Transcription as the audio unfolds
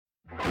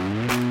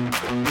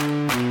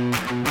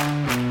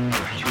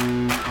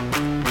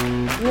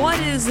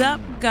is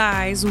up,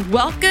 guys?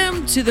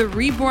 Welcome to the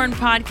Reborn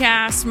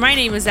Podcast. My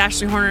name is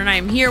Ashley Horner, and I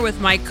am here with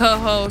my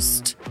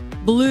co-host,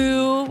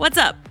 Blue. What's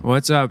up?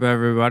 What's up,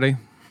 everybody?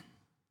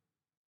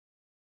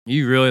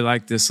 You really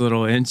like this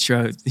little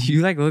intro.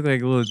 You look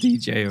like a little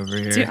DJ over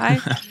here. Dude,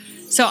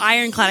 so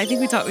Ironclad, I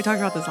think we talked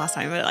about this last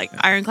time, but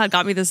Ironclad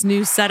got me this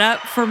new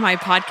setup for my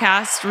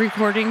podcast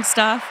recording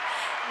stuff,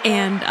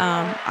 and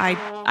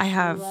I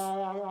have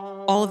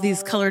all of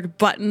these colored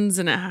buttons,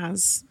 and it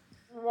has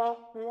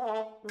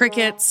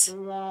crickets.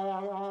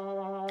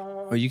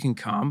 Oh, you can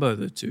combo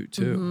the two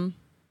too. Mm-hmm.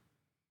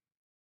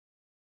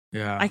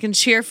 Yeah, I can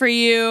cheer for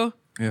you.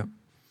 Yeah,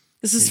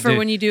 this is for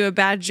when you do a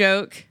bad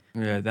joke.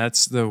 Yeah,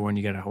 that's the one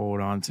you got to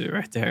hold on to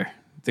right there.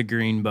 The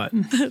green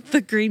button.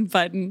 The green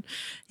button.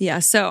 Yeah.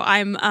 So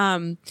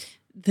I'm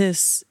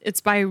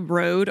it's by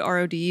Rode,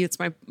 R-O-D. It's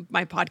my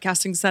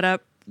podcasting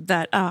setup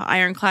that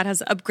Ironclad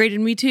has upgraded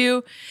me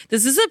to.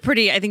 This is a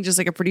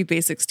pretty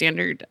basic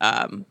standard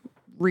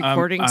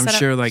recording setup. I'm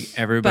sure like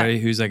everybody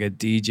who's like a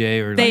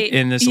DJ or like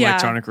in this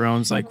electronic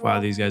realm is like, wow,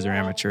 these guys are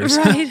amateurs.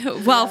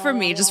 Right. Well, for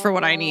me, just for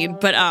what I need.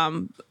 But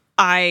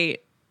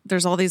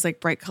there's all these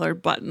like bright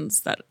colored buttons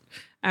that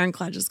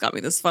Ironclad just got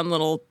me this fun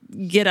little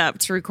get up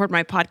to record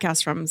my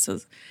podcast from.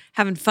 So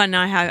having fun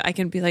now, I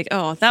can be like,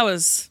 oh, that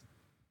was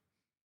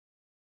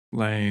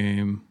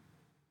lame.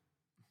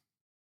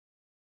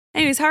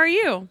 Anyways, how are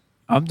you?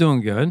 I'm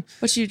doing good.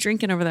 What you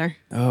drinking over there?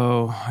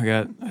 Oh, I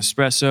got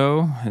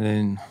espresso, and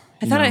then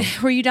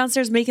were you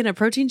downstairs making a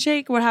protein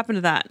shake? What happened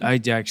to that? I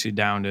actually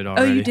downed it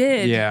already. Oh, you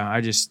did? Yeah,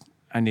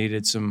 I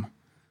needed some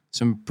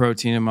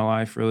protein in my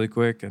life really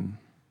quick, and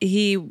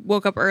he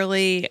woke up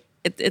early.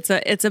 It's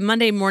a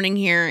Monday morning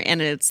here,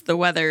 and it's the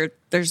weather.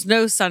 There's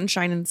no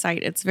sunshine in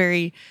sight. It's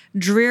very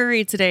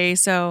dreary today.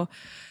 So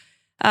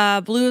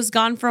Blue is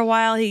gone for a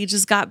while. He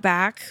just got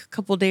back a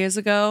couple days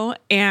ago,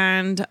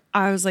 and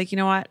I was like, you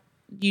know what?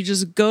 You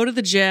just go to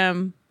the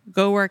gym,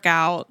 go work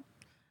out,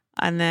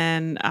 and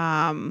then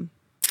you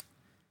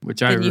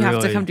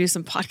have to come do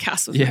some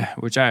podcasts with me. Yeah,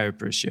 which I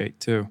appreciate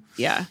too.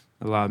 Yeah,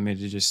 allowed me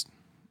to just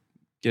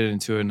get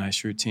into a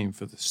nice routine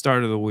for the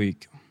start of the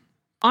week.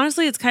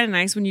 Honestly, it's kind of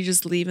nice when you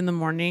just leave in the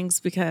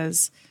mornings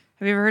because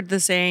have you ever heard the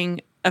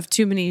saying of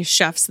too many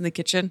chefs in the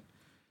kitchen?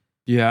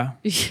 Yeah.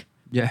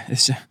 Yeah.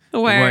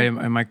 Why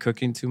am I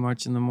cooking too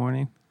much in the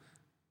morning?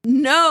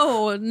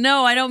 No,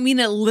 I don't mean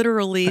it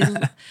literally.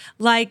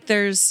 Like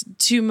there's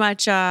too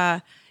much,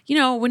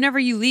 whenever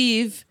you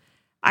leave,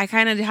 I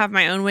kind of have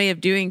my own way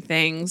of doing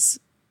things.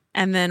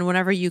 And then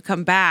whenever you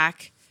come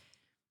back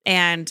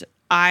and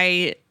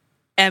I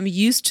am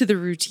used to the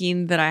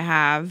routine that I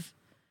have,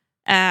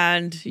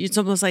 and it's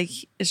almost like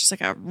it's just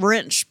like a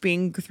wrench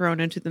being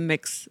thrown into the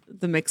mix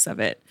of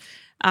it.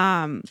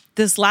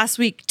 This last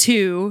week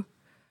too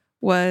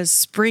was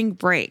spring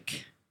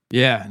break.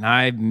 Yeah, and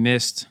I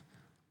missed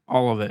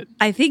all of it.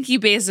 I think he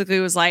basically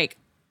was like,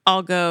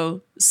 "I'll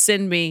go,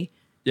 send me,"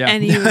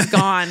 and he was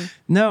gone.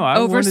 No,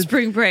 over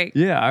spring break.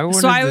 Yeah, I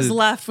was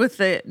left with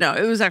it. No,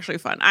 it was actually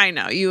fun. I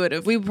know you would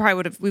have. We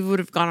would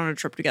have gone on a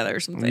trip together or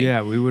something.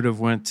 Yeah, we would have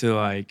went to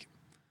like,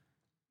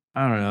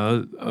 I don't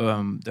know,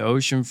 the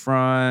ocean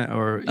front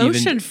or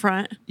ocean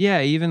front.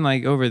 Yeah, even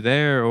like over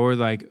there or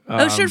like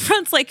ocean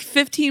front's like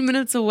 15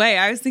 minutes away.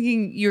 I was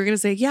thinking you were gonna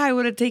say, yeah, I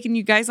would have taken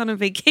you guys on a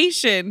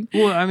vacation.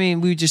 Well, I mean,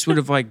 we just would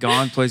have like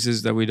gone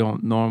places that we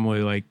don't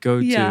normally like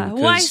go to. Yeah.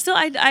 Well,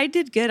 I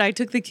did good. I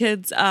took the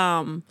kids.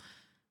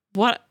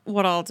 What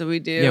all did we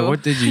do? Yeah,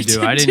 what did you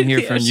do? I didn't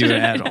hear from you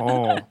at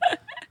all.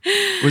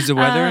 Was the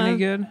weather any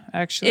good,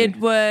 actually? It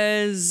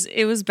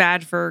was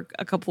bad for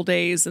a couple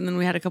days, and then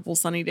we had a couple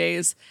sunny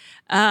days.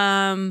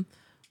 You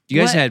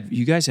guys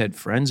had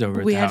friends over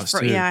at the house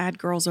too. Yeah, I had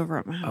girls over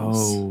at my house.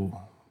 Oh,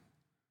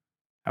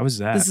 how was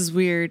that? This is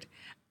weird.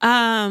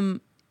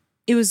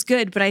 It was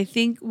good, but I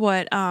think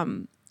what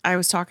I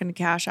was talking to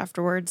Cash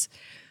afterwards,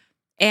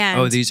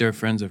 and these are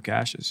friends of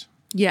Cash's.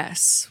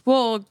 Yes,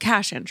 well,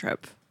 Cash and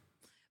Trip,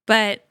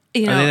 but. Are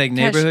they like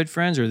neighborhood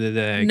friends or are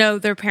they? No,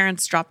 their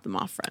parents dropped them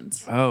off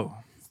friends. Oh.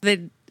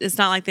 It's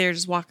not like they're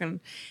just walking,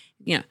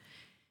 Yeah,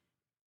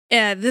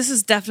 this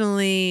is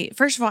definitely,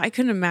 first of all, I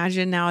couldn't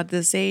imagine now at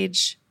this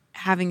age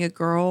having a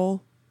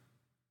girl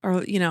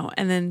or,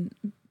 and then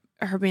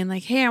her being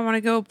like, hey, I want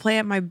to go play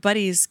at my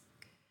buddy's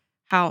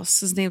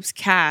house. His name's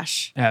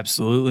Cash.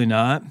 Absolutely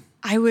not.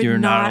 You're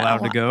not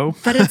allowed to go.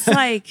 But it's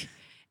like,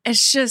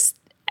 it's just,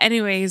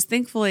 anyways,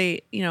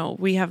 thankfully,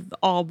 we have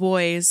all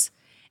boys.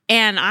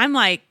 And I'm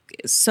like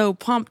so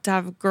pumped to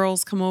have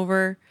girls come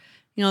over.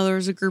 There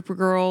was a group of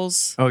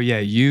girls. Oh yeah,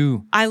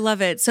 I love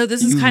it. So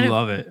this is kind of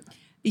love it.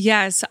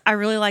 Yes, I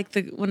really like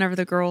whenever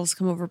the girls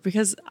come over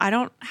because I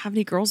don't have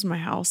any girls in my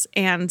house.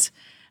 And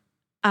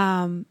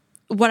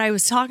what I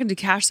was talking to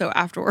Cash though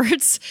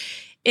afterwards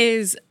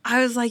is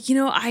I was like,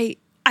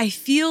 I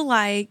feel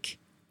like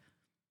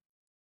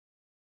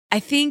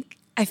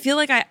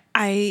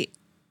I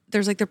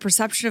there's like the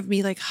perception of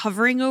me like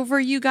hovering over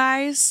you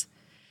guys.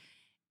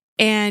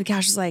 And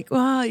Cash was like,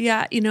 well,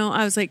 yeah,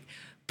 I was like,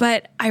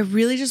 but I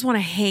really just want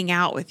to hang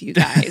out with you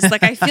guys.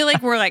 Like, I feel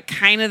like we're like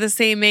kind of the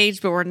same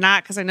age, but we're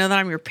not because I know that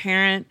I'm your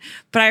parent.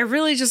 But I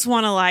really just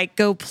want to like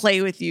go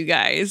play with you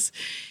guys.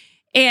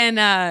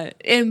 And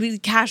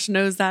Cash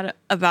knows that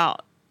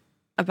about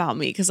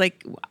me because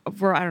like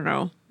we're I don't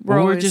know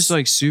we're just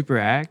like super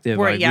active.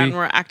 We're like, and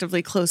we're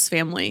actively close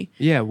family.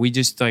 Yeah, we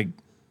just like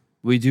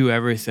we do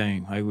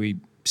everything. Like we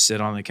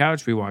sit on the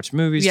couch, we watch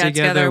movies Yeah,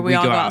 together. we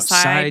all go go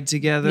outside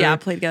together. Yeah,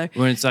 play together.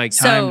 When it's like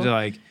time to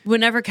like.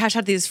 Whenever Cash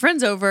had these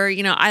friends over,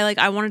 you know,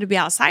 I wanted to be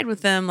outside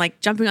with them, like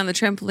jumping on the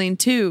trampoline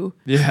too.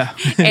 Yeah.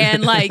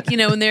 And like, you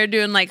know, when they were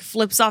doing like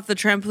flips off the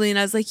trampoline,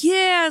 I was like,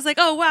 yeah. I was like,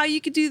 oh wow, you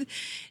could do,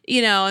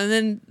 you know. And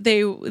then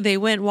they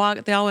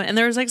all went, and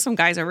there was like some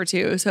guys over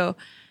too. So,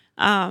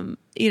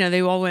 you know,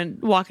 they all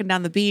went walking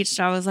down the beach.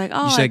 And I was like,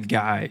 oh, you said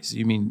guys,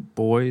 you mean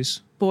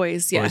boys?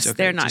 Boys, yes, okay.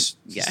 They're not.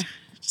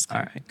 All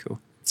right, cool.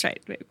 That's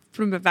right. Wait,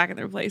 put them back in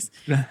their place.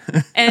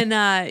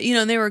 And you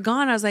know, they were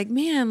gone. I was like,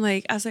 man,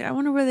 like I was like, I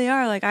wonder where they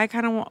are. Like, I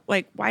kind of want,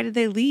 like, why did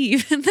they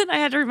leave? And then I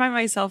had to remind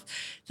myself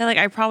that like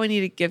I probably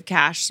need to give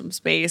Cash some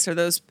space, or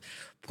those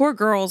poor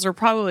girls are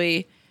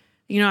probably,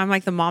 you know, I'm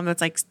like the mom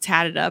that's like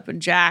tatted up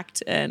and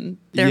jacked, and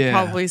they're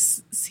probably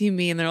see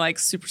me and they're like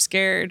super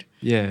scared.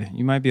 Yeah,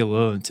 you might be a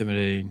little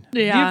intimidating.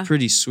 Yeah, you're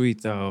pretty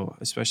sweet though,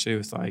 especially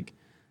with like.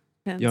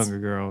 Depends. Younger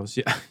girls,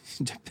 yeah,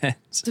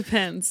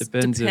 depends if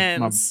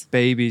my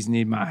babies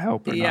need my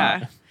help or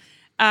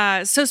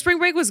not. So spring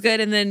break was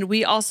good, and then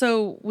we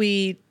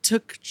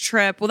took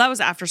trip. Well, that was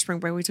after spring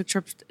break. We took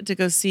trip to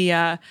go see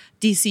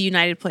DC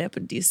United play up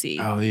in DC.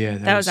 Oh yeah,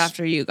 that was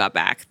after you got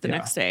back the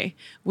next day.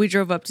 We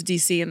drove up to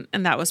DC,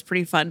 and that was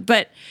pretty fun.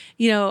 But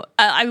you know,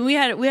 I mean, we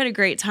had a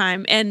great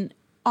time, and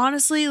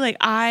honestly, like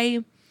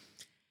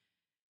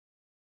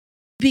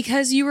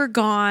because you were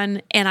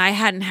gone and I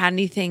hadn't had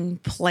anything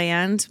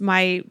planned,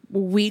 my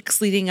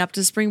weeks leading up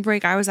to spring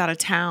break, I was out of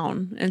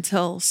town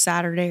until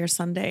Saturday or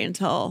Sunday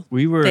until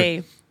we've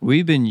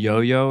been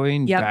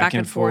yo-yoing back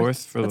and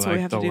forth for That's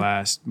like the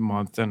last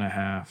month and a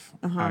half,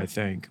 I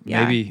think.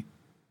 Yeah. Maybe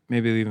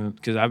even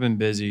because I've been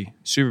busy,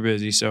 super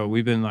busy. So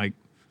we've been like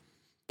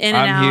in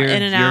and out,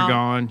 you're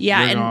gone.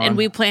 Yeah, you're gone, and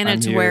we plan it I'm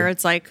to here. where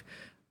it's like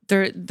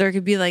there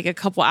could be like a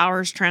couple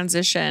hours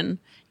transition,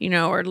 you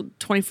know, or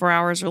 24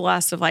 hours or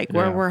less of like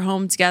where we're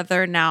home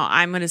together. Now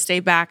I'm going to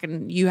stay back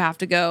and you have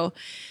to go.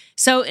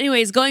 So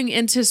anyways, going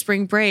into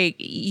spring break,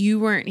 you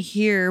weren't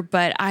here,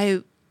 but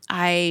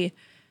I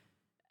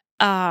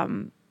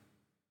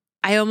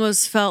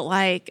almost felt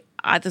like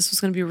this was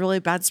going to be a really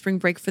bad spring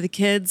break for the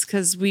kids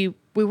because we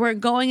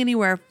weren't going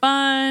anywhere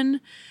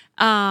fun.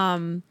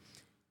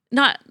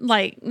 Not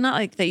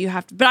like that you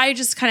have to, but I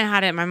just kind of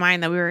had it in my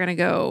mind that we were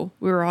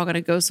all going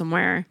to go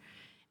somewhere.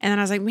 And then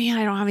I was like, man,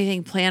 I don't have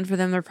anything planned for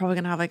them. They're probably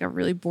going to have like a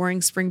really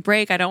boring spring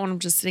break. I don't want them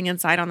just sitting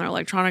inside on their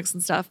electronics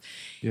and stuff.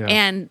 Yeah.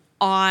 And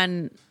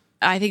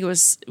I think it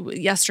was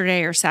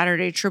yesterday or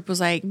Saturday, Trip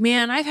was like,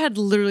 man, I've had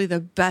literally the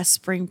best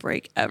spring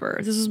break ever.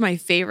 This was my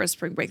favorite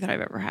spring break that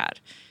I've ever had.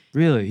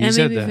 Really? He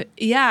said that?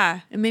 Yeah.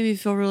 It made me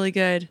feel really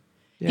good.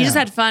 Yeah. He just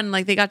had fun.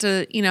 Like they got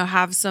to, you know,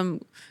 have some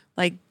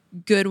like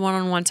good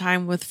one-on-one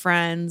time with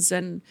friends,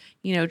 and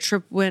you know,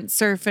 Trip went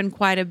surfing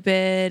quite a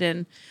bit,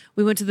 and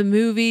we went to the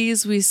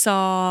movies. We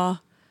saw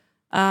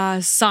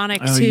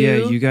Sonic 2. Yeah,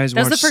 you guys. That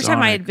was the first Sonic.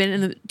 time I had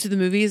been to the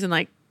movies in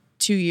like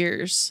 2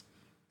 years,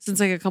 since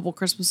like a couple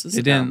Christmases.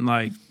 They didn't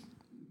like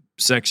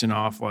section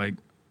off like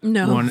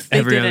one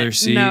every other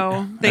seat.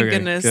 No, thank okay,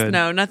 goodness. Good.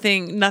 No,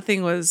 nothing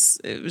was.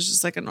 It was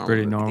just like a normal.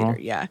 Pretty normal.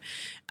 Theater.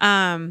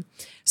 Yeah.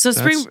 So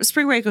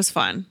spring break was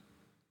fun.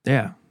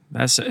 Yeah,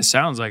 it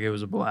sounds like it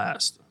was a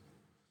blast.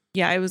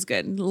 Yeah, it was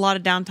good. A lot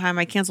of downtime.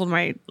 I canceled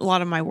a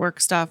lot of my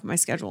work stuff, my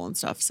schedule and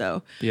stuff.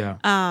 So yeah,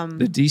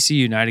 the DC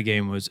United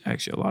game was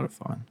actually a lot of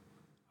fun,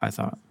 I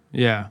thought.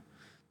 Yeah,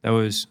 that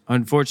was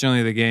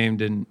unfortunately the game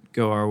didn't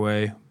go our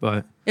way,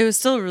 but it was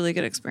still a really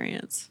good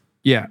experience.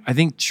 Yeah, I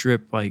think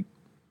Trip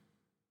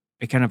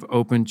it kind of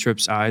opened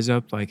Trip's eyes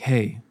up. Like,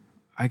 hey,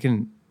 I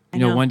can. You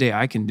know, one day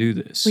I can do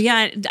this. Well, yeah,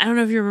 I don't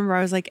know if you remember.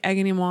 I was like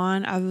egging him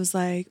on. I was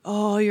like,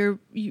 "Oh, you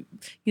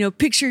know,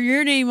 picture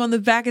your name on the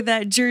back of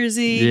that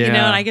jersey." Yeah. You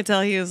know, and I could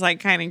tell he was like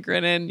kind of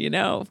grinning. You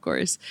know, of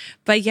course.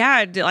 But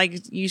yeah,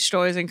 like you should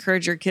always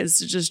encourage your kids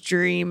to just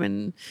dream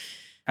and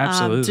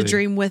absolutely to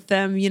dream with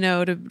them. You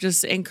know, to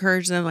just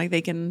encourage them like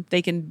they can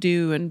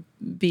do and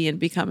be and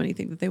become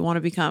anything that they want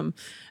to become.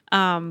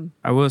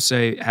 I will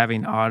say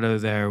having Otto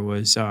there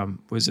was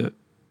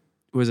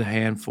a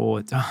handful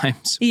at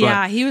times.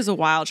 Yeah, he was a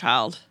wild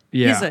child.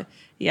 Yeah.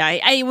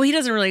 Well, he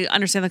doesn't really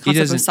understand the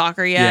concept of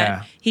soccer yet.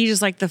 Yeah. He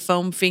just like the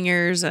foam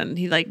fingers, and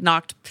he like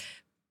knocked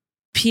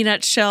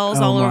peanut shells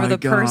all over the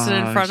person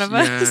in front of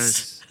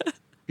us.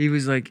 He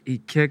was like, he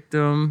kicked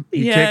him.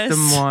 He kicked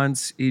him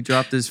once. He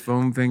dropped his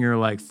foam finger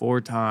like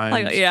 4 times.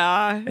 Like,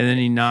 yeah. And then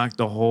he knocked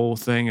the whole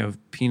thing of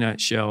peanut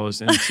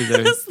shells into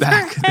the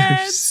back of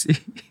their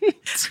seat.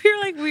 We were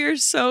like, we are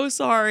so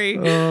sorry.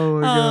 Oh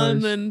my gosh.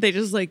 And then they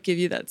just like give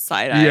you that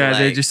side eye. Yeah, like,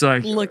 they just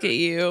like look at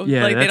you.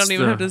 Yeah, like they don't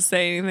even have to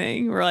say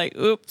anything. We're like,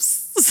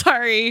 oops,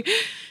 sorry.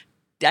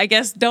 I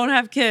guess don't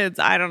have kids.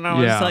 I don't know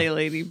what to tell you,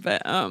 lady.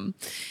 But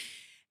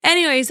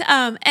anyways,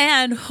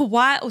 and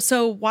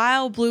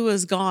while Blue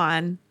was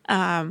gone,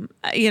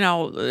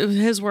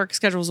 his work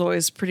schedule was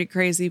always pretty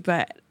crazy,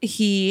 but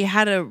he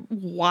had a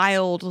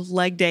wild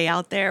leg day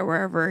out there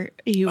wherever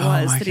he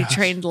was he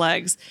trained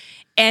legs.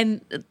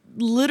 And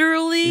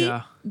literally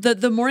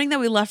the morning that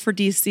we left for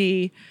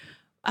DC,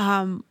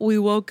 we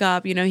woke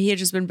up, he had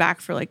just been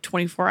back for like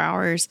 24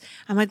 hours.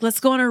 I'm like, let's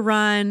go on a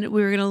run.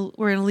 We're going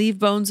to leave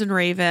Bones and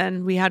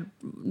Raven. We had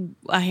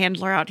a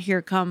handler out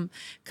here come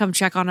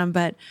check on them.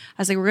 But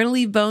I was like, we're going to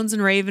leave Bones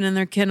and Raven in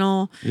their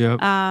kennel. Yep.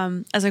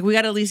 I was like, we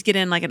got to at least get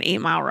in like an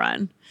 8-mile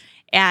run.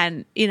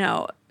 And,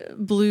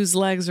 Blue's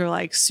legs are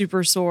like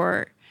super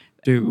sore.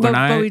 Dude,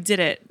 but we did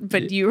it.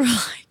 But you were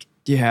like,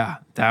 yeah,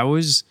 that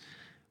was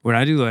when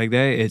I do leg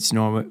day. It's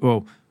normal.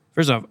 Well,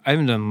 first off, I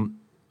haven't done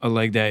a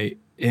leg day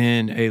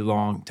in a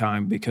long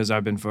time because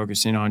I've been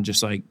focusing on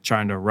just like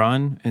trying to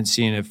run and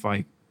seeing if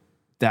like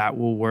that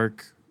will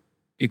work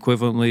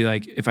equivalently.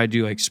 Like if I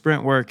do like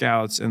sprint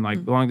workouts and like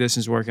long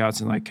distance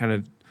workouts and like kind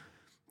of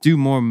do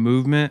more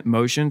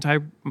motion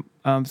type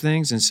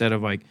things instead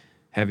of like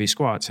heavy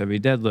squats, heavy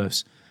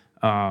deadlifts.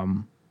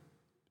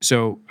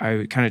 So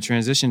I kind of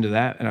transitioned to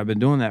that, and I've been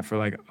doing that for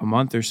like a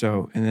month or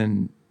so. And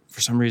then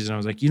for some reason I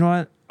was like, you know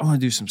what? I want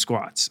to do some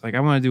squats. Like I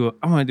want to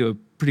do a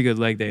pretty good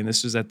leg day. And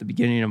this was at the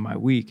beginning of my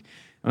week.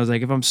 I was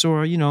like, if I'm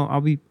sore, I'll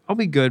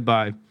be good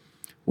by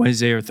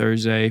Wednesday or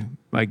Thursday.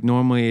 Like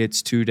normally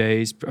it's 2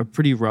 days, a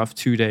pretty rough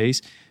 2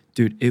 days.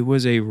 Dude, it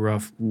was a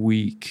rough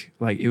week.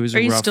 Like it was.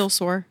 Are you still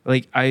sore?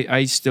 Like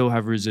I still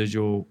have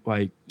residual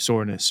like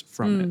soreness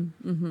from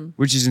it,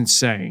 which is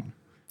insane.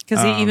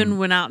 Because he even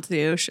went out to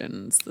the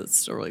ocean. It's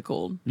still really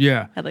cold.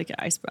 Yeah, had like an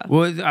ice bath.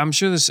 Well, I'm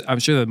sure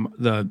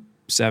the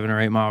 7 or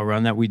 8 mile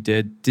run that we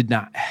did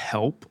not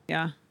help.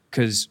 Yeah,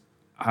 because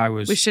I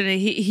was. We should.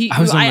 I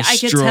was on a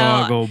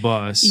struggle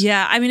bus.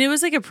 Yeah, I mean, it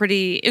was a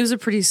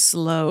pretty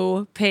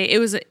slow pace. It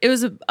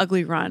was an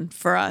ugly run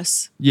for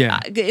us. Yeah,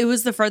 it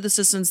was the furthest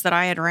distance that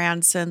I had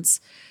ran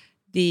since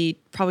the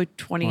probably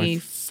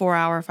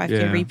 24-hour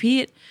 5K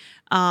repeat.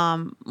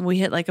 We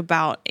hit like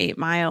about 8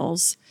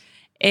 miles,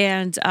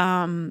 and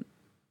I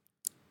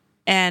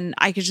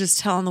could just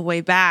tell on the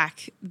way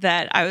back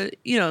that I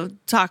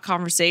talk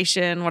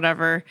conversation,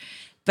 whatever.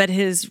 But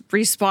his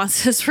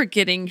responses were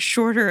getting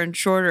shorter and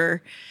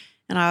shorter.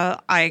 And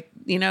I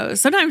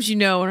sometimes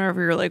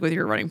whenever you're like with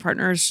your running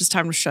partner, it's just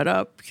time to shut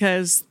up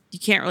because you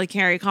can't really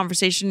carry a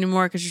conversation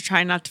anymore because you're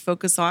trying not to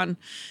focus on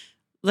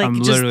like I'm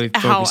just literally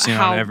focusing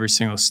on every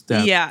single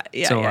step.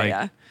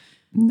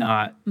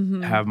 Not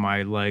have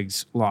my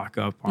legs lock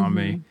up on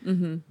me.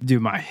 Do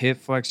my hip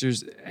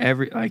flexors,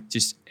 every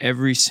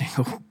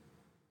single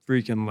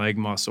freaking leg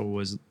muscle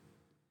was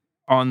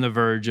on the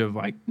verge of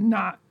like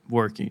not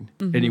working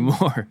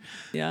anymore.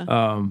 Yeah.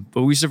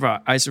 But we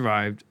survived. I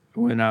survived.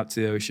 Went out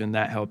to the ocean.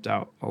 That helped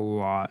out a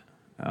lot.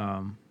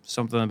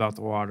 Something about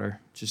the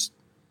water just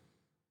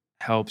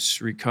helps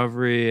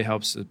recovery. It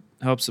helps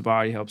the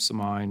body, helps the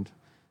mind.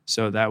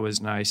 So that was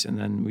nice. And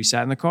then we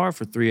sat in the car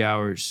for 3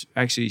 hours,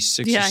 actually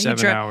 6 or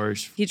 7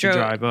 hours to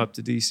drive up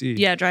to DC.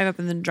 Yeah, drive up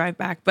and then drive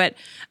back. But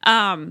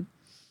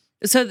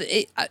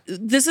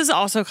this is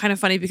also kind of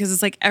funny because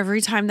it's like every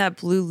time that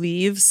Blue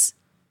leaves,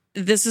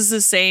 these are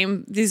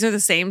the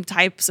same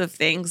types of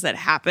things that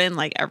happen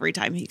like every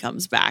time he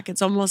comes back.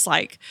 It's almost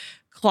like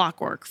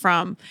clockwork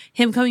from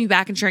him coming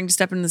back and trying to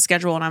step into the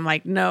schedule. And I'm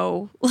like,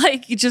 no,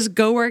 like you just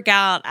go work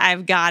out.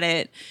 I've got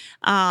it.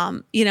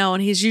 And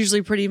he's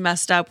usually pretty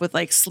messed up with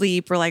like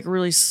sleep or like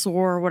really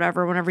sore or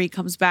whatever, whenever he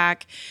comes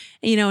back,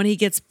 and he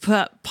gets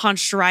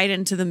punched right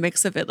into the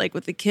mix of it, like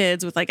with the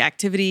kids, with like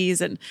activities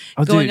and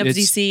going up to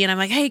DC. And I'm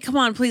like, hey, come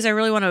on, please. I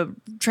really want a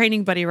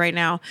training buddy right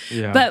now.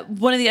 Yeah. But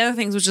one of the other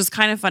things, which is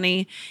kind of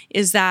funny,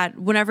 is that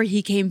whenever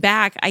he came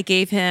back, I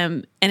gave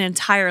him an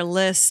entire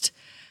list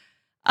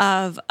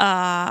of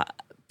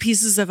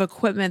pieces of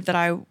equipment that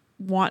I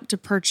want to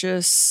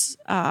purchase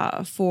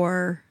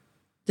for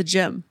the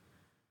gym.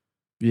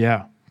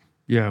 Yeah.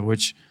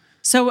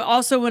 So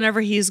also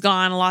whenever he's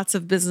gone, lots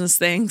of business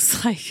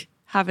things like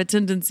have a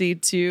tendency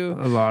to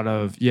a lot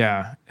of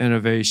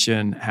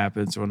innovation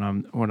happens when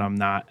I'm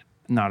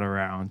not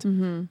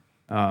around.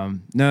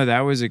 No, that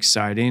was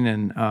exciting.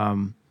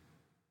 And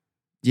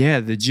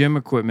the gym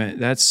equipment,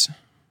 that's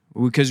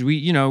because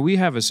we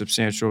have a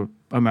substantial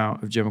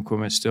amount of gym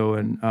equipment still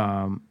in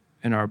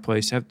our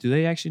place. Do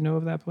they actually know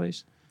of that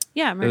place?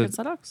 Yeah, American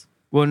Sled Dogs.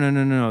 Well,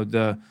 no.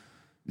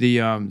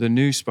 The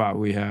new spot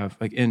we have,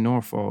 like in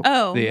Norfolk,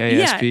 the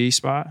ASP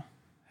spot.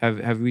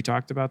 Have we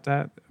talked about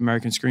that?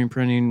 American Screen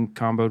Printing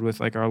comboed with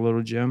like our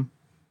little gym.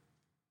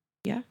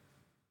 Yeah.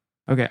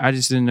 Okay, I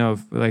just didn't know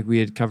if like we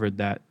had covered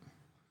that.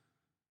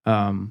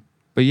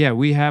 But yeah,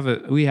 we have a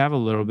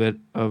little bit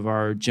of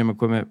our gym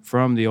equipment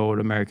from the old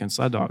American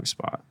Sled Dog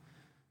spot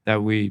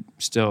that we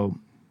still,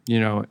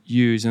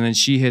 use. And then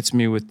she hits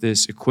me with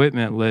this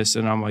equipment list,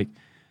 and I'm like,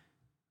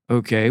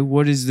 okay,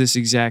 what does this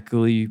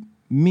exactly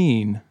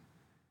mean?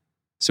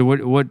 So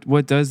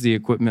what does the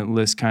equipment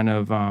list kind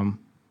of?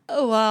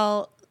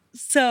 Well,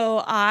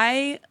 so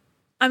I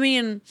I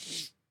mean,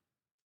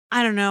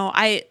 I don't know.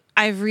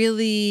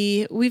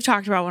 We've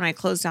talked about when I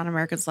closed down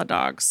American Sled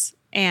Dogs,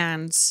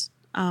 and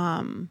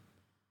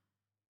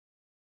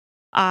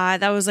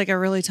that was like a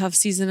really tough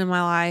season in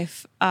my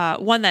life.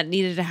 One that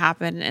needed to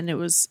happen, and it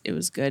was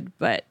good.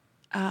 But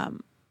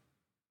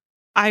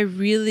I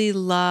really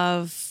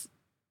love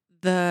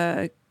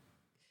the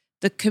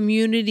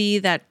community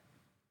that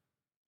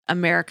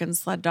American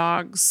Sled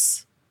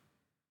Dogs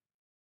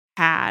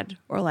had,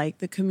 or like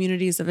the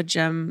communities of a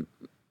gym,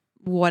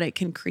 what it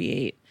can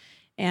create.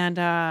 And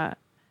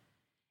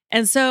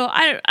so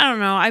I don't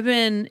know. I've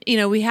been,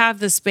 we have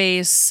the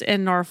space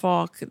in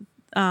Norfolk,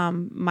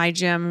 my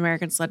gym,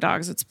 American Sled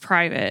Dogs. It's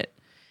private.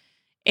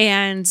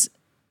 And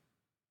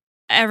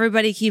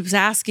everybody keeps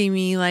asking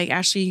me, like,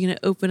 Ashley, are you going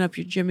to open up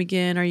your gym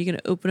again? Are you going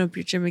to open up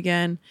your gym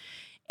again?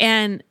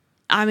 And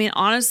I mean,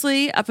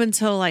 honestly, up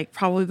until like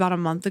probably about a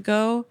month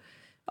ago,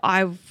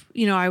 I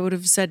would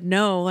have said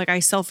no. Like, I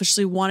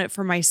selfishly want it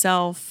for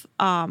myself.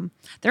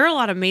 There are a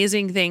lot of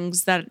amazing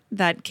things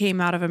that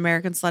came out of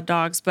American Sled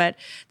Dogs, but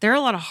there are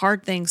a lot of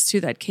hard things too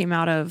that came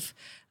out of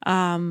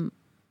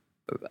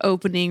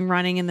opening,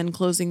 running, and then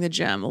closing the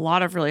gym. A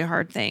lot of really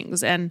hard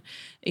things. And,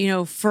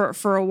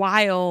 for a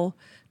while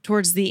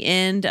towards the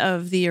end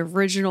of the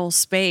original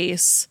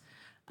space,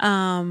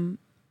 I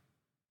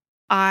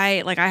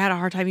had a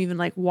hard time even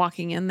like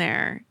walking in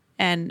there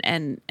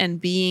and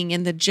being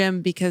in the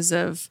gym because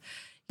of,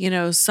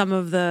 some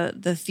of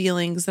the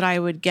feelings that I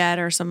would get,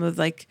 or some of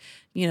like,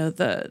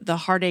 the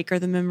heartache or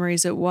the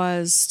memories it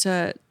was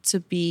to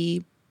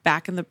be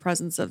back in the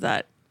presence of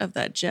that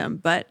gym.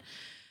 But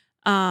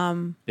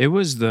it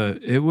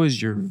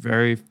was your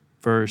very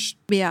first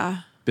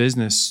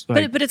business.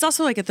 Like, but it's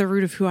also like at the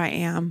root of who I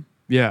am.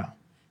 Yeah.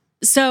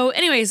 So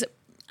anyways,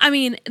 I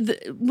mean,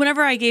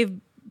 whenever I gave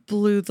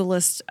Blue the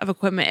list of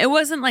equipment, it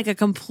wasn't like a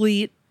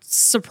complete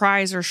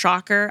surprise or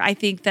shocker. I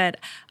think that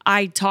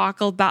I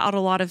talk about a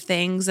lot of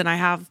things, and I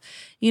have,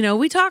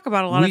 we talk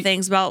about a lot of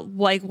things about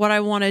like what I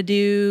want to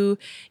do,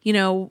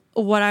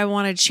 what I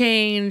want to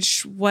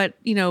change,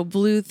 what,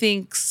 Blue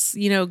thinks,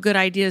 good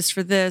ideas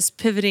for this,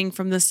 pivoting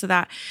from this to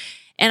that.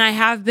 And I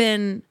have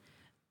been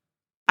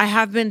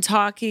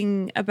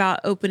talking about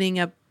opening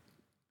up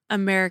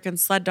American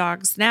Sled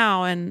Dogs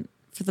now, and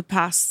for the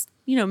past,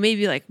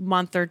 maybe like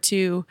month or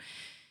two.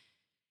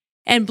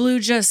 And Blue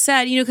just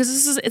said,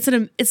 because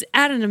it's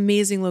at an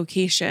amazing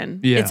location.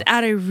 Yeah. It's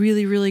at a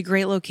really, really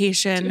great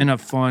location. In a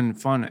fun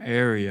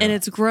area. And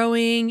it's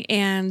growing.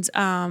 And,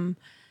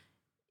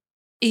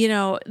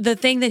 the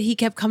thing that he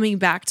kept coming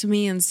back to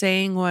me and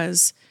saying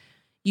was,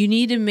 you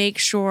need to make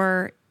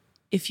sure,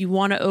 if you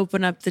want to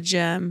open up the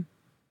gym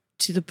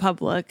to the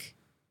public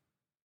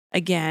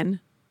again,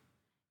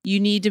 you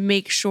need to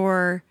make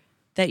sure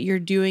that you're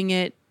doing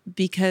it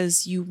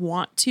because you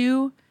want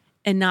to,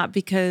 and not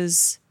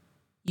because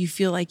you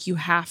feel like you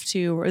have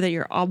to, or that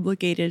you're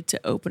obligated to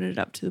open it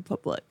up to the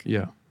public.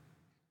 Yeah.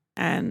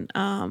 And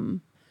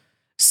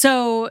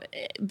so,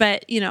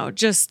 but it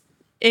just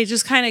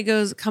kind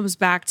of comes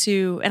back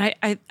to, and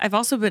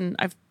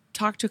I've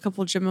talked to a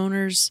couple of gym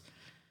owners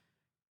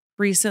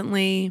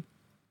recently,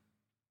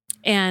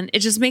 and it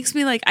just makes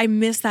me like, I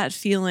miss that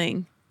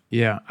feeling.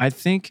 Yeah. I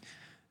think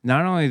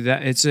not only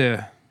that, it's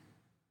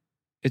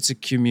a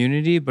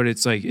community, but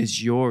it's like,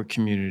 it's your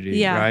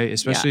community, right?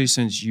 Especially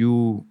since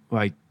you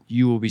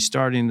will be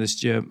starting this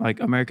gym, like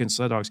American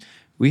Sled Dogs.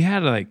 We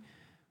had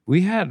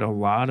a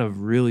lot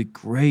of really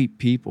great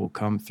people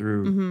come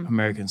through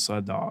American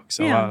Sled Dogs.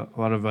 A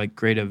lot of like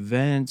great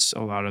events,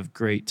 a lot of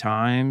great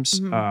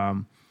times.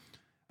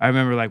 I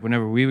remember like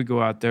whenever we would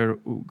go out there,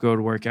 go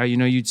to work out,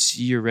 you'd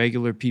see your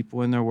regular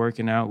people in there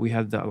working out. We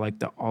had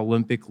the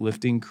Olympic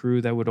lifting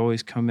crew that would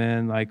always come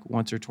in like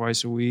once or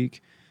twice a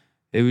week.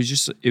 It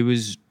was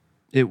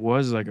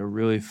like a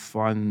really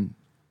fun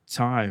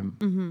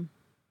time.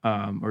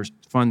 Or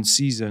fun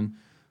season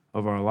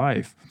of our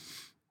life.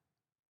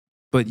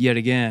 But yet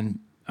again,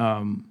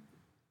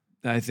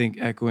 I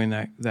think echoing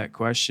that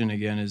question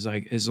again is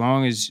like, as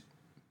long as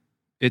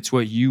it's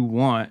what you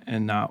want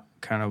and not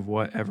kind of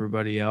what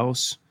everybody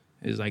else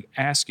is like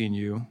asking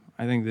you,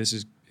 I think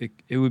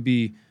it would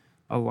be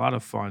a lot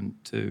of fun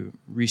to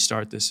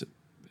restart this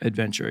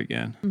adventure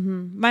again.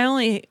 My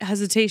only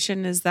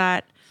hesitation is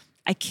that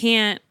I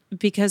can't,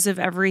 because of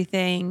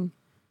everything,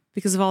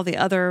 because of all the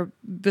other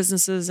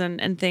businesses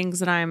and things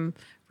that I'm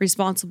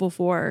responsible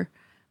for,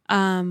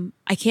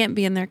 I can't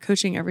be in there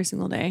coaching every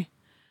single day.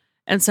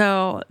 And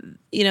so,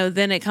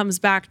 then it comes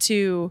back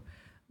to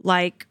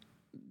like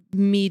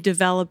me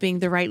developing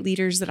the right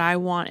leaders that I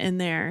want in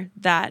there,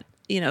 that,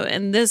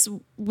 and this,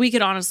 we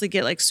could honestly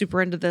get like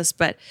super into this,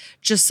 but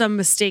just some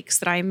mistakes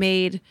that I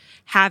made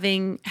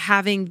having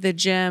the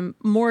gym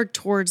more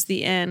towards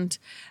the end,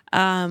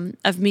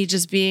 of me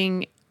just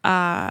being,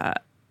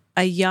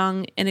 a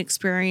young,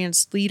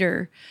 inexperienced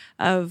leader,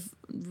 of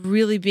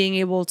really being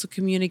able to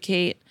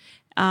communicate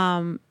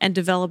and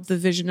develop the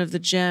vision of the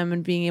gym,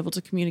 and being able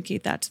to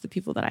communicate that to the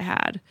people that I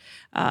had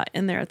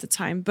in there at the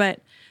time. But,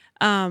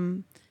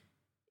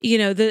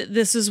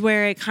 this is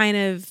where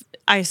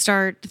I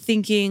start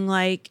thinking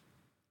like,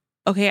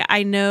 okay,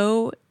 I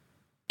know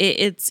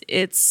it's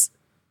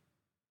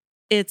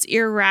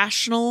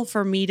irrational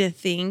for me to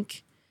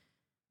think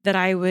that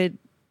I would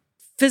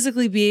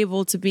physically be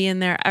able to be in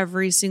there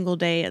every single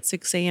day at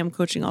 6 a.m.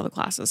 coaching all the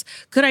classes.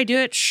 Could I do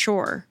it?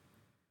 Sure.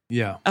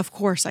 Yeah. Of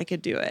course I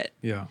could do it.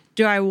 Yeah.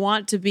 Do I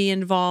want to be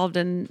involved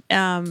and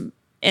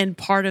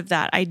part of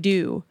that? I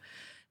do.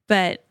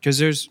 But Because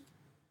there's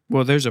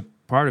a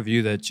part of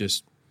you that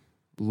just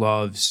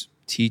loves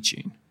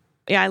teaching.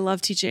 yeah, I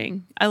love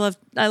teaching. I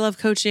love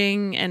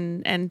coaching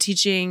and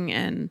teaching,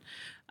 and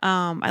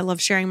I love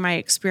sharing my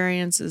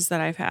experiences that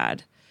I've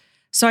had.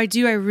 So I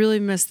really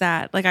miss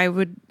that. Like, I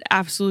would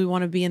absolutely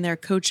want to be in there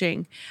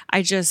coaching.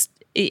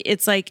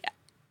 It's like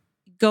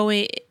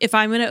going, if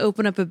I'm going to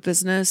open up a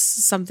business,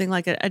 something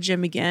like a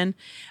gym again,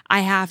 I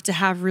have to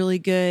have really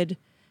good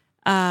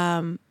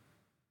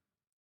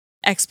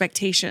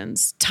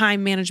expectations,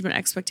 time management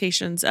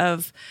expectations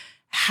of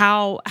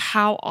how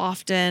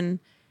often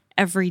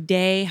every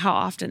day, how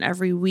often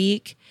every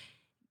week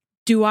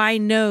do I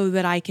know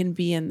that I can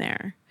be in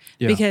there?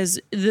 Yeah. Because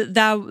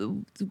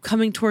that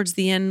coming towards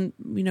the end,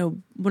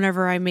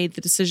 whenever I made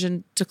the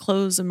decision to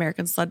close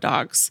American Sled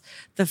Dogs,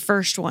 the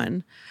first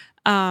one,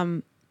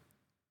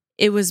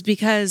 it was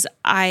because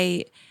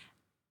I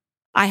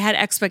had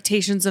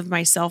expectations of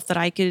myself that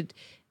I could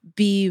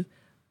be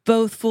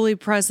both fully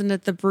present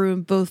at the brew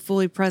and both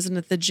fully present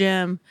at the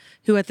gym,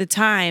 who at the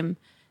time,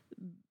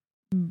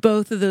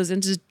 both of those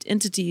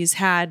entities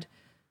had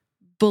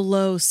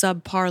below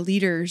subpar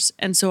leaders.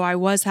 And so I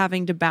was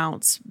having to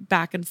bounce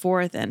back and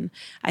forth. And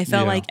I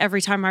felt like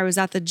every time I was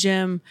at the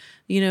gym,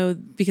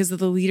 because of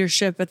the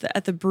leadership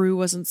at the brew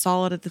wasn't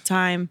solid at the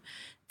time,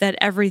 that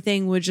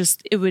everything would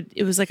just, it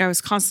was like I was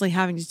constantly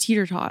having to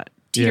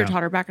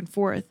teeter-totter back and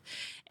forth.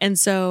 And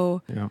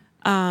so,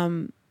 I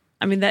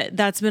mean,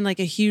 that's been like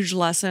a huge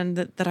lesson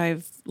that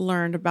I've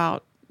learned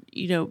about,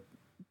 the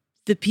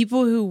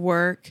people who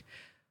work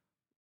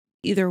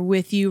either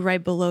with you,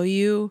 right below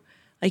you,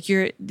 like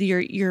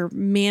your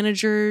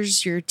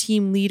managers, your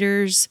team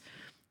leaders,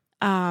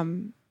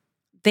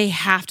 they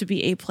have to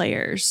be A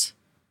players.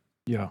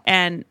 Yeah.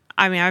 And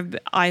I mean,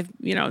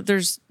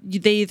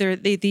 they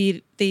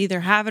either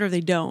have it or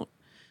they don't.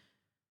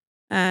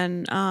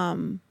 And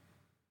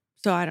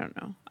so I don't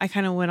know. I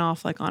kind of went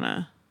off like on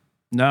a.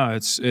 No,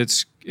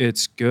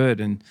 it's good.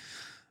 And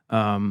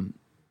do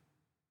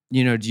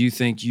you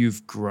think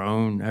you've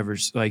grown ever?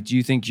 Like, do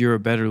you think you're a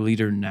better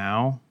leader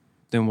now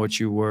than what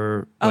you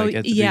were at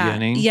the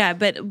beginning? Yeah,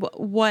 but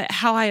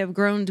how I've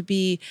grown to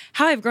be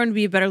a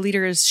better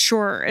leader is,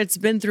 sure, it's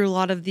been through a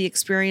lot of the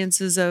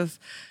experiences of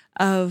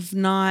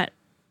not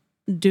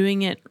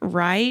doing it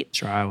right.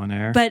 Trial and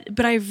error.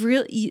 But I've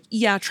really,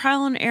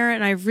 trial and error.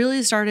 And I've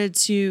really started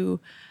to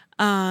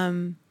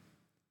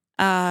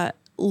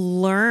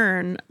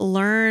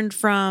learn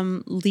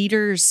from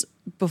leaders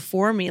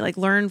before me, like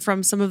learn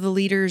from some of the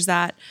leaders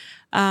that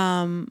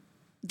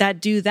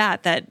do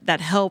that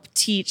help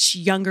teach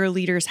younger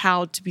leaders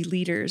how to be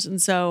leaders.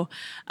 And so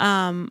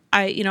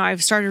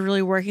I've started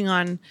really working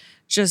on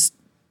just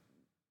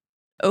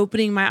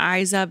opening my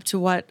eyes up to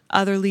what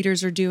other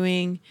leaders are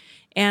doing.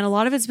 And a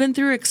lot of it's been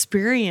through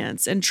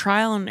experience and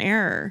trial and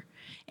error,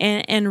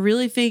 and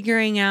really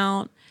figuring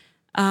out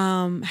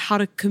how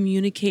to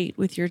communicate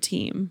with your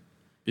team.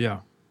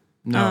 Yeah.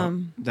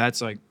 No, that's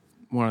like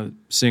one of the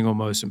single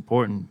most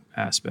important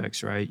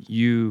aspects, right?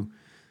 You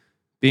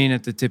being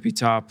at the tippy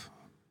top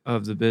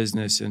of the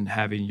business and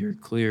having your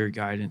clear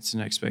guidance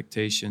and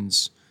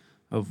expectations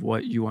of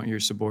what you want your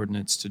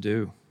subordinates to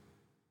do.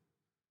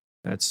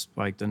 That's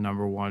like the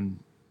number one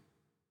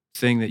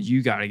thing that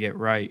you got to get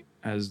right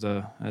as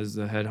the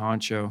head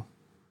honcho.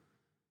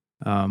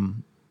 I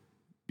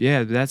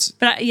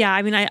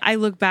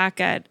look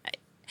back at,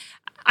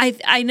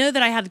 I know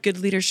that I had good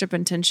leadership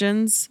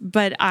intentions,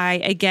 but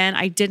I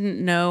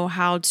didn't know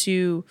how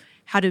to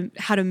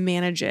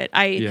manage it.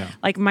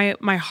 Like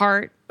my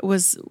heart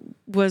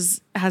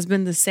has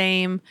been the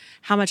same.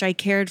 How much I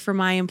cared for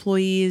my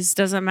employees,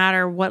 doesn't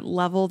matter what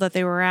level that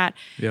they were at,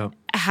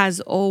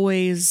 has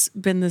always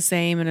been the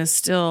same, and is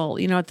still,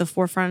 at the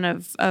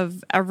forefront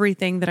of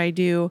everything that I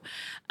do.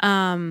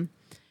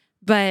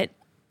 But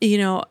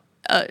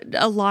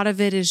a lot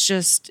of it is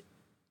just,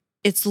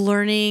 it's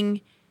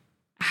learning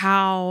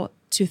how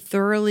to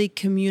thoroughly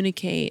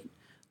communicate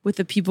with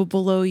the people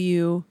below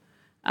you,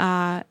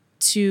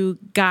 to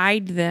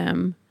guide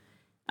them,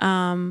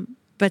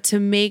 but to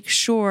make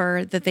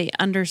sure that they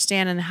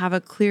understand and have a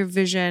clear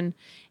vision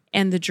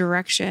and the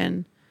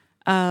direction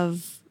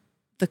of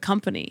the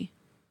company.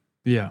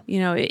 Yeah.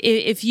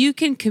 If you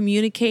can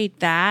communicate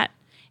that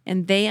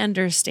and they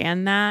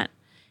understand that,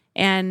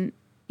 and,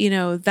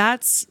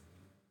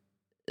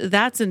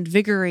 that's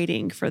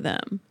invigorating for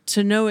them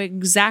to know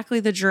exactly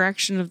the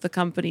direction of the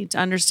company, to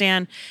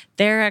understand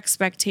their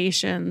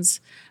expectations,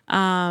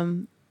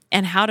 and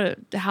how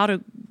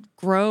to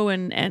grow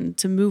and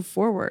to move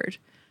forward.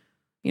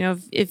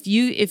 If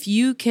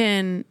you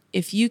can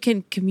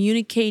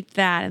communicate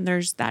that, and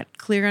there's that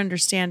clear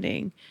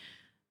understanding,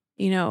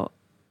 you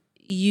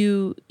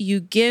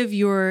give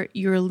your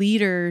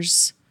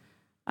leaders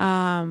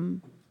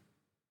the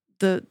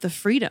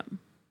freedom.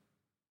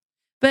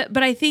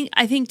 But I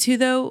think too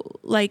though,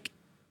 like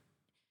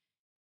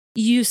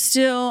you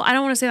still, I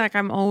don't want to say like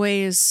I'm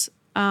always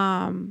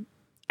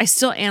I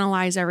still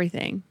analyze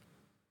everything.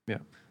 Yeah.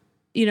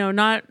 You know,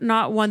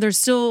 not one, there's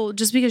still,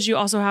 just because you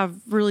also have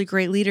really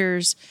great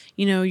leaders,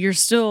 you know, you're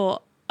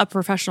still a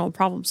professional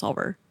problem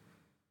solver.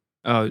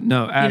 Oh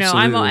no,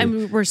 absolutely. You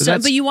know, we're still,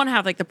 but you want to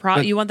have like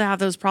you want to have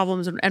those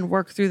problems and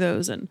work through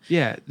those. And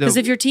yeah, because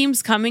if your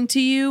team's coming to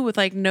you with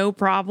like no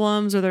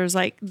problems, or there's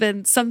like,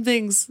 then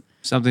something's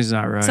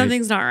not right.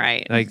 Something's not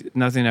right. Like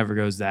nothing ever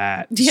goes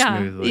that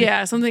smoothly.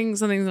 Yeah,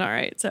 something's not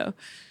right. So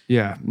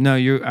yeah, no,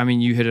 you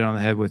hit it on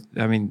the head with,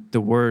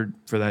 the word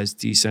for that is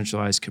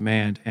decentralized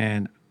command.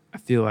 And I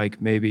feel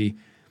like maybe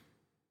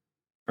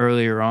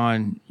earlier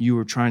on you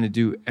were trying to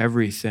do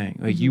everything.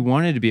 Like you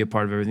wanted to be a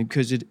part of everything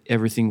because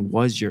everything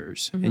was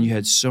yours. And you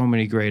had so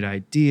many great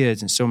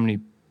ideas and so many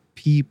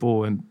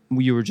people, and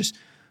you were just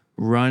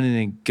running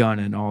and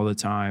gunning all the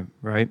time,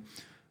 right?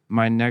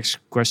 My next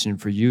question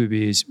for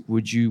you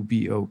would you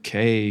be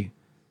okay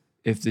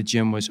if the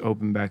gym was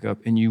open back up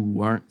and you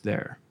weren't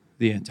there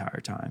the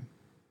entire time?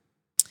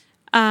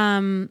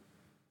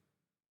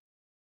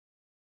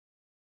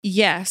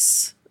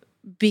 Yes,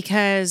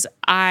 because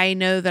I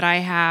know that I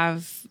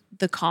have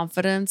the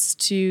confidence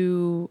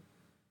to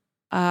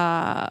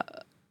build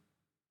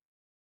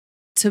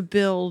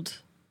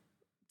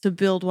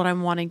what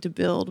I'm wanting to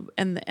build,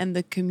 and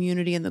the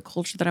community and the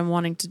culture that I'm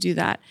wanting to do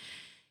that.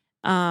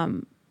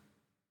 I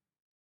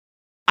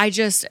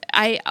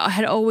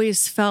had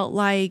always felt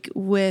like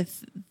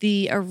with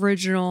the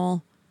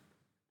original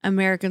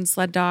American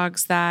Sled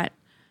Dogs that,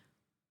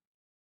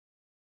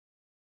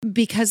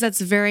 because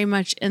that's very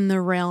much in the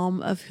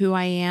realm of who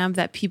I am,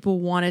 that people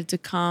wanted to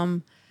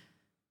come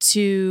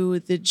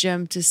to the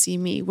gym to see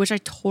me, which I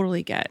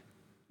totally get.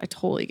 Well,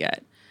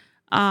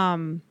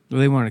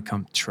 they wanted to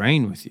come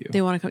train with you.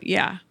 They want to come.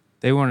 Yeah.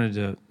 They wanted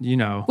to,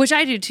 which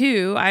I do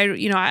too.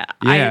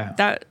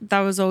 That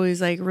was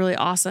always like really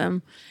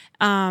awesome.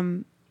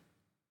 But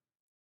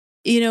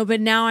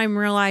now I'm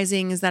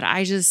realizing is that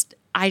I just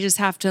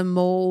have to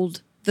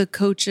mold the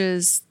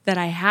coaches that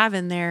I have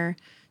in there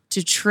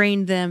to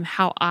train them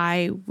how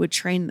I would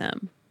train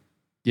them.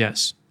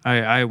 Yes,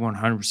 I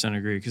 100%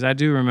 agree. Because I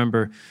do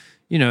remember,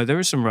 there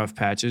were some rough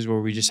patches where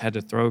we just had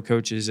to throw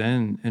coaches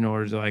in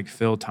order to like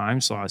fill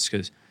time slots,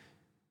 because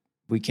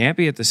we can't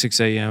be at the 6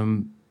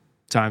 a.m.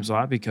 time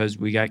slot because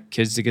we got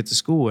kids to get to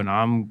school, and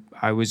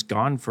I was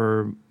gone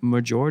for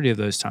majority of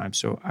those times.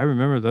 So I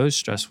remember those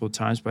stressful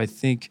times, but I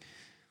think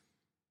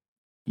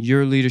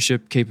your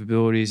leadership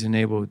capabilities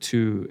enable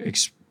to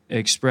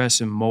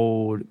express and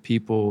mold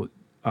people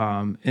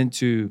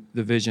into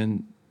the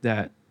vision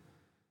that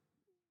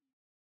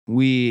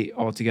we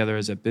all together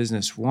as a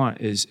business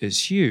want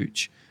is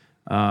huge.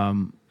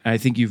 I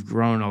think you've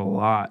grown a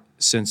lot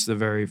since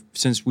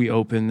we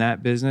opened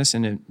that business,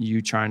 and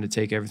you trying to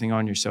take everything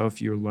on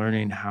yourself. You're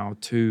learning how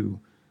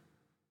to,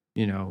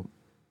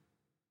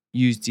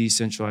 use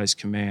decentralized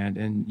command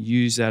and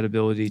use that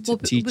ability to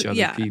teach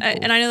other people.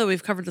 And I know that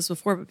we've covered this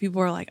before, but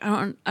people are like,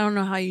 I don't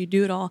know how you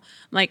do it all.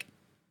 I'm like,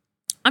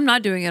 I'm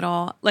not doing it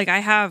all. Like I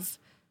have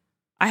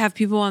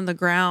people on the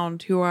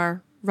ground who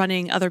are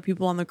running other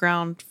people on the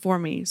ground for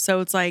me. So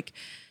it's like,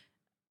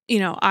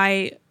 you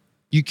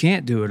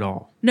can't do it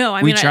all. No,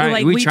 I we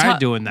mean, we tried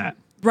doing that.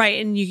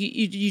 Right. And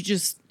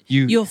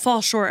you'll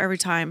fall short every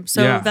time.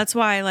 So that's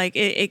why like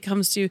it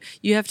comes to,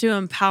 you have to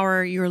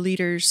empower your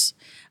leaders.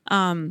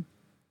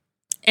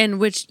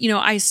 And which,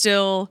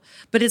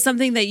 but it's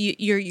something that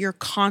you're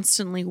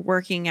constantly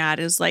working at,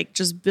 is like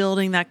just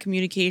building that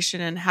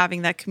communication and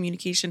having that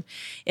communication.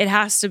 It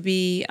has to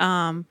be,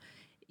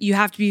 you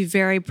have to be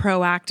very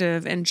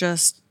proactive in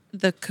just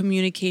the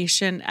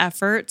communication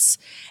efforts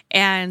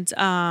and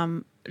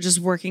just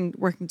working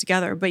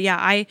together. But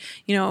yeah,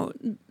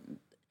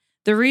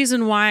 the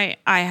reason why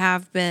I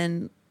have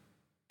been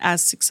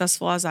as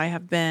successful as I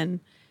have been,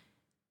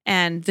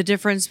 and the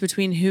difference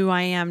between who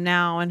I am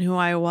now and who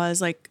I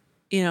was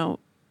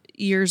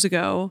years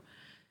ago,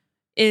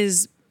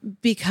 is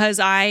because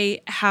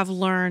I have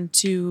learned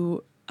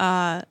to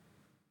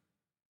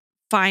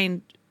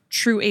find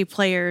true A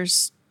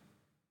players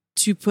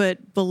to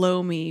put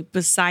below me,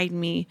 beside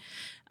me,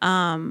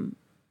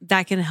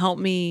 that can help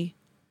me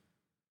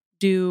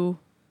do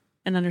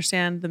and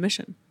understand the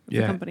mission of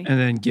the company. And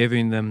then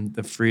giving them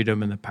the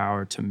freedom and the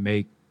power to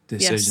make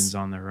decisions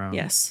on their own.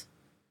 Yes.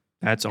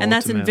 That's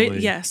ultimately.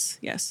 Yes.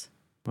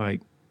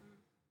 Like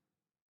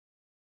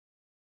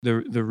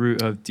the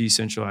root of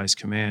decentralized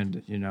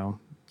command,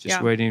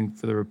 just waiting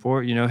for the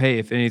report. Hey,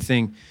 if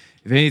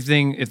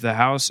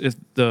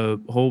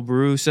the whole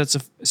brew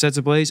sets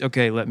ablaze,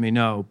 okay, let me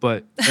know.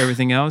 But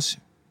everything else,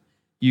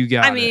 you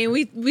got it. I mean,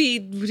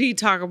 we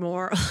talk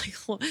more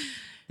like.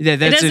 Yeah,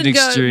 that's an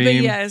extreme. But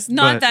yes,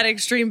 not that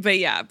extreme, but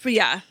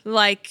yeah.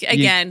 Like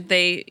again,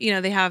 they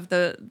have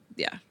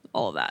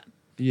all of that.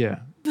 Yeah.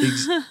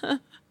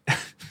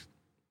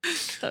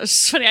 That was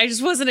just funny. I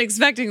just wasn't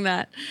expecting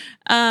that.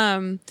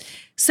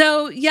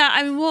 So yeah,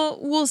 I mean,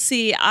 we'll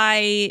see.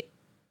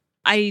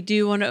 I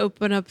do want to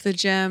open up the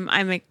gym.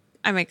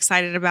 I'm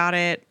excited about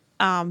it.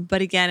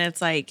 But again,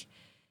 it's like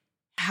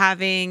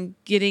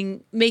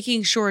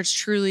making sure it's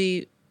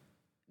truly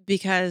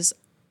because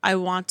I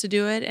want to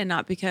do it and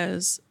not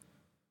because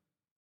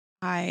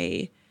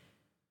I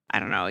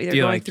don't know, either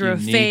Feel going like through you a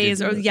need to phase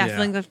do or it,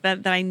 feeling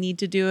that I need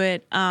to do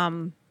it.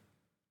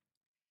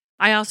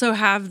 I also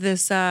have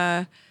this,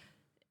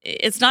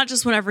 it's not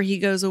just whenever he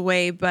goes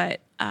away,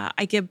 but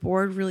I get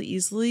bored really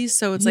easily.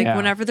 So it's like Yeah.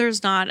 whenever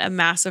there's not a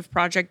massive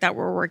project that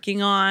we're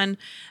working on,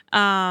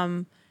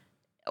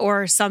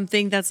 or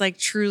something that's like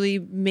truly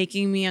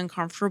making me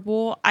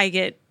uncomfortable, I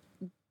get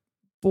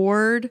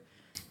bored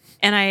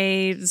and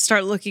I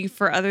start looking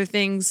for other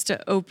things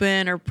to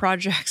open or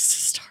projects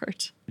to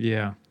start.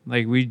 Yeah.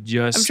 Like we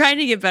just I'm trying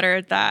to get better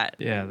at that.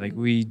 Yeah, like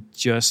we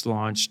just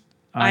launched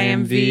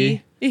IMV.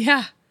 IMV.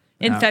 Yeah.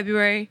 In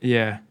February.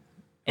 Yeah.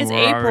 It's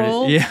We're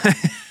April. yeah.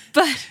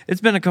 But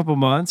It's been a couple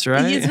months,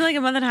 right? it's been like a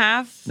month and a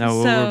half.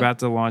 No, so, we're about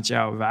to launch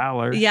out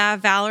Valor. Yeah,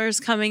 Valor's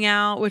coming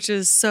out, which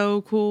is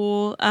so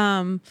cool.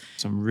 Some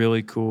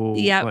really cool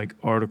Yep. like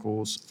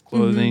articles of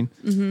clothing.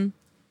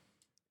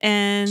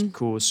 And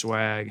Cool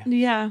swag.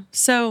 yeah,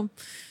 so,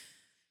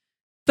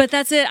 but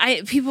that's it.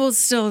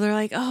 They're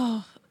like,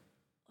 oh,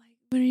 like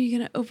when are you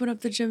gonna open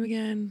up the gym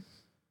again?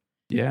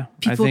 Yeah.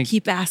 People I think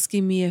keep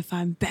asking me if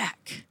I'm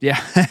back.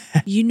 Yeah.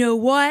 You know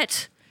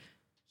what?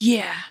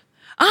 Yeah,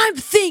 I'm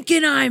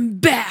thinking I'm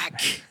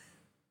back.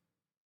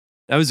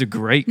 That was a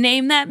great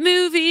Name that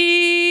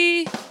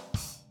movie.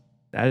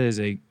 that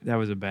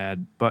was a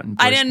bad button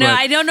push. I didn't know. but-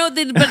 I don't know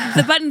but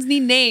the buttons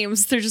need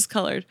names. They're just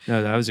colored.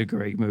 No, that was a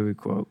great movie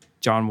quote.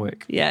 John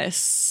Wick.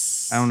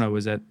 Yes. I don't know,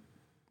 was that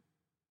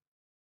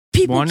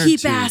People one or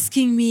keep two?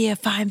 asking me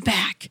if I'm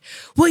back.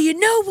 Well, you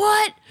know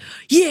what?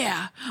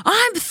 Yeah,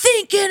 I'm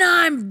thinking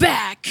I'm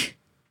back.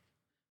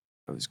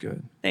 that was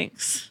good.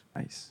 Thanks.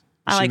 Nice.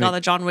 I like all the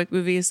John Wick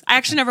movies. I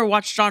actually never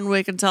watched John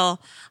Wick until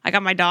I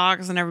got my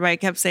dogs, and everybody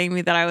kept saying to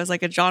me that I was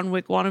like a John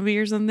Wick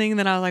wannabe or something. And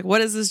then I was like,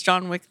 what is this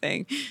John Wick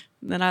thing?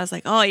 And then I was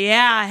like, oh,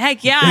 yeah,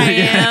 heck yeah, I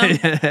am.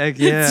 Heck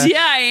yeah.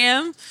 Yeah, I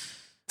am.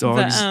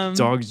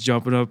 Dogs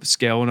jumping up,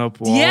 scaling up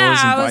walls. Yeah, and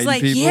I was biting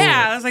like, people.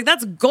 yeah. I was like,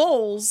 that's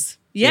goals.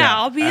 Yeah,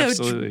 I'll be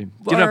absolutely.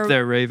 Get up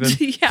there, Raven.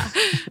 Yeah.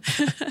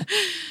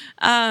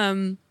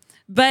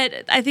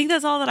 But I think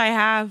that's all that I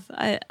have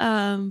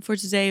for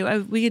today.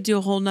 We could do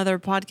a whole nother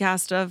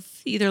podcast of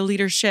either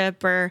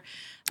leadership or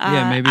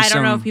maybe I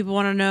don't know if some- people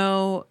want to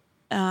know.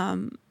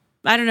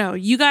 I don't know.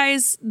 You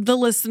guys, the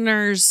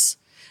listeners,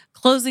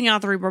 closing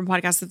out the Reborn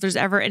podcast, if there's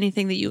ever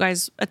anything that you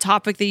guys, a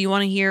topic that you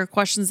want to hear,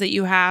 questions that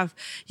you have,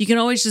 you can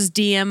always just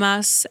DM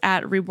us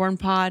at Reborn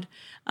Pod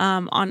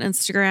on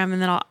Instagram,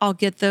 and then I'll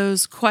get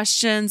those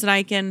questions and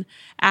I can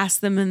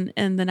ask them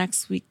in the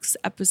next week's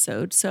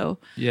episode. So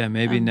Yeah,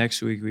 maybe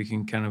next week we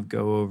can kind of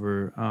go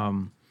over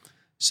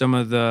some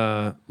of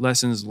the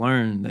lessons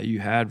learned that you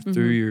had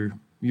through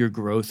your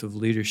growth of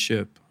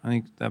leadership. I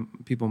think that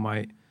people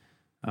might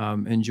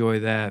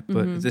enjoy that.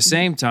 But at the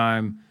same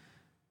time,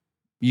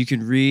 you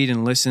can read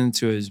and listen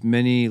to as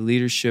many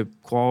leadership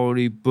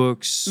quality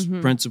books,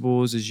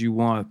 principles as you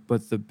want.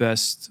 But the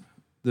best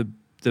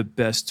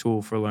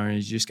tool for learning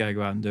is you just gotta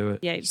go out and do it.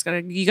 yeah,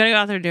 you gotta go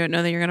out there and do it.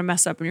 Know that you're gonna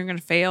mess up and you're gonna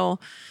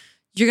fail.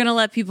 You're gonna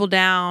let people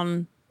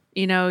down.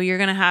 You know, you're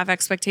gonna have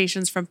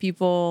expectations from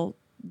people.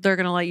 They're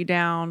gonna let you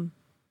down.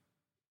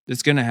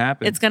 It's gonna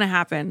happen. It's gonna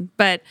happen.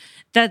 But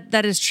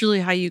that is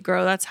truly how you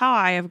grow. That's how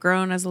I have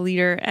grown as a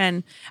leader.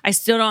 And I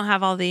still don't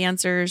have all the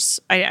answers.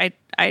 I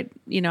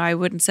I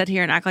wouldn't sit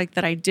here and act like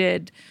that I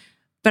did,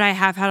 but I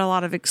have had a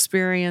lot of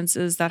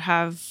experiences that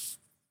have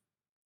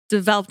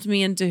developed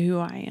me into who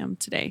I am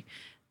today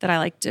that I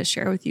like to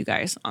share with you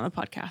guys on the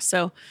podcast.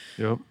 So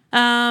Yep.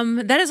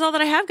 that is all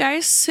that I have,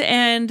 guys.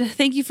 And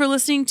thank you for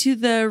listening to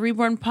the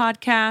Reborn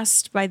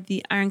podcast by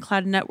the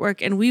Ironclad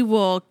Network. And we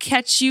will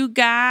catch you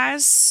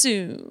guys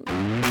soon.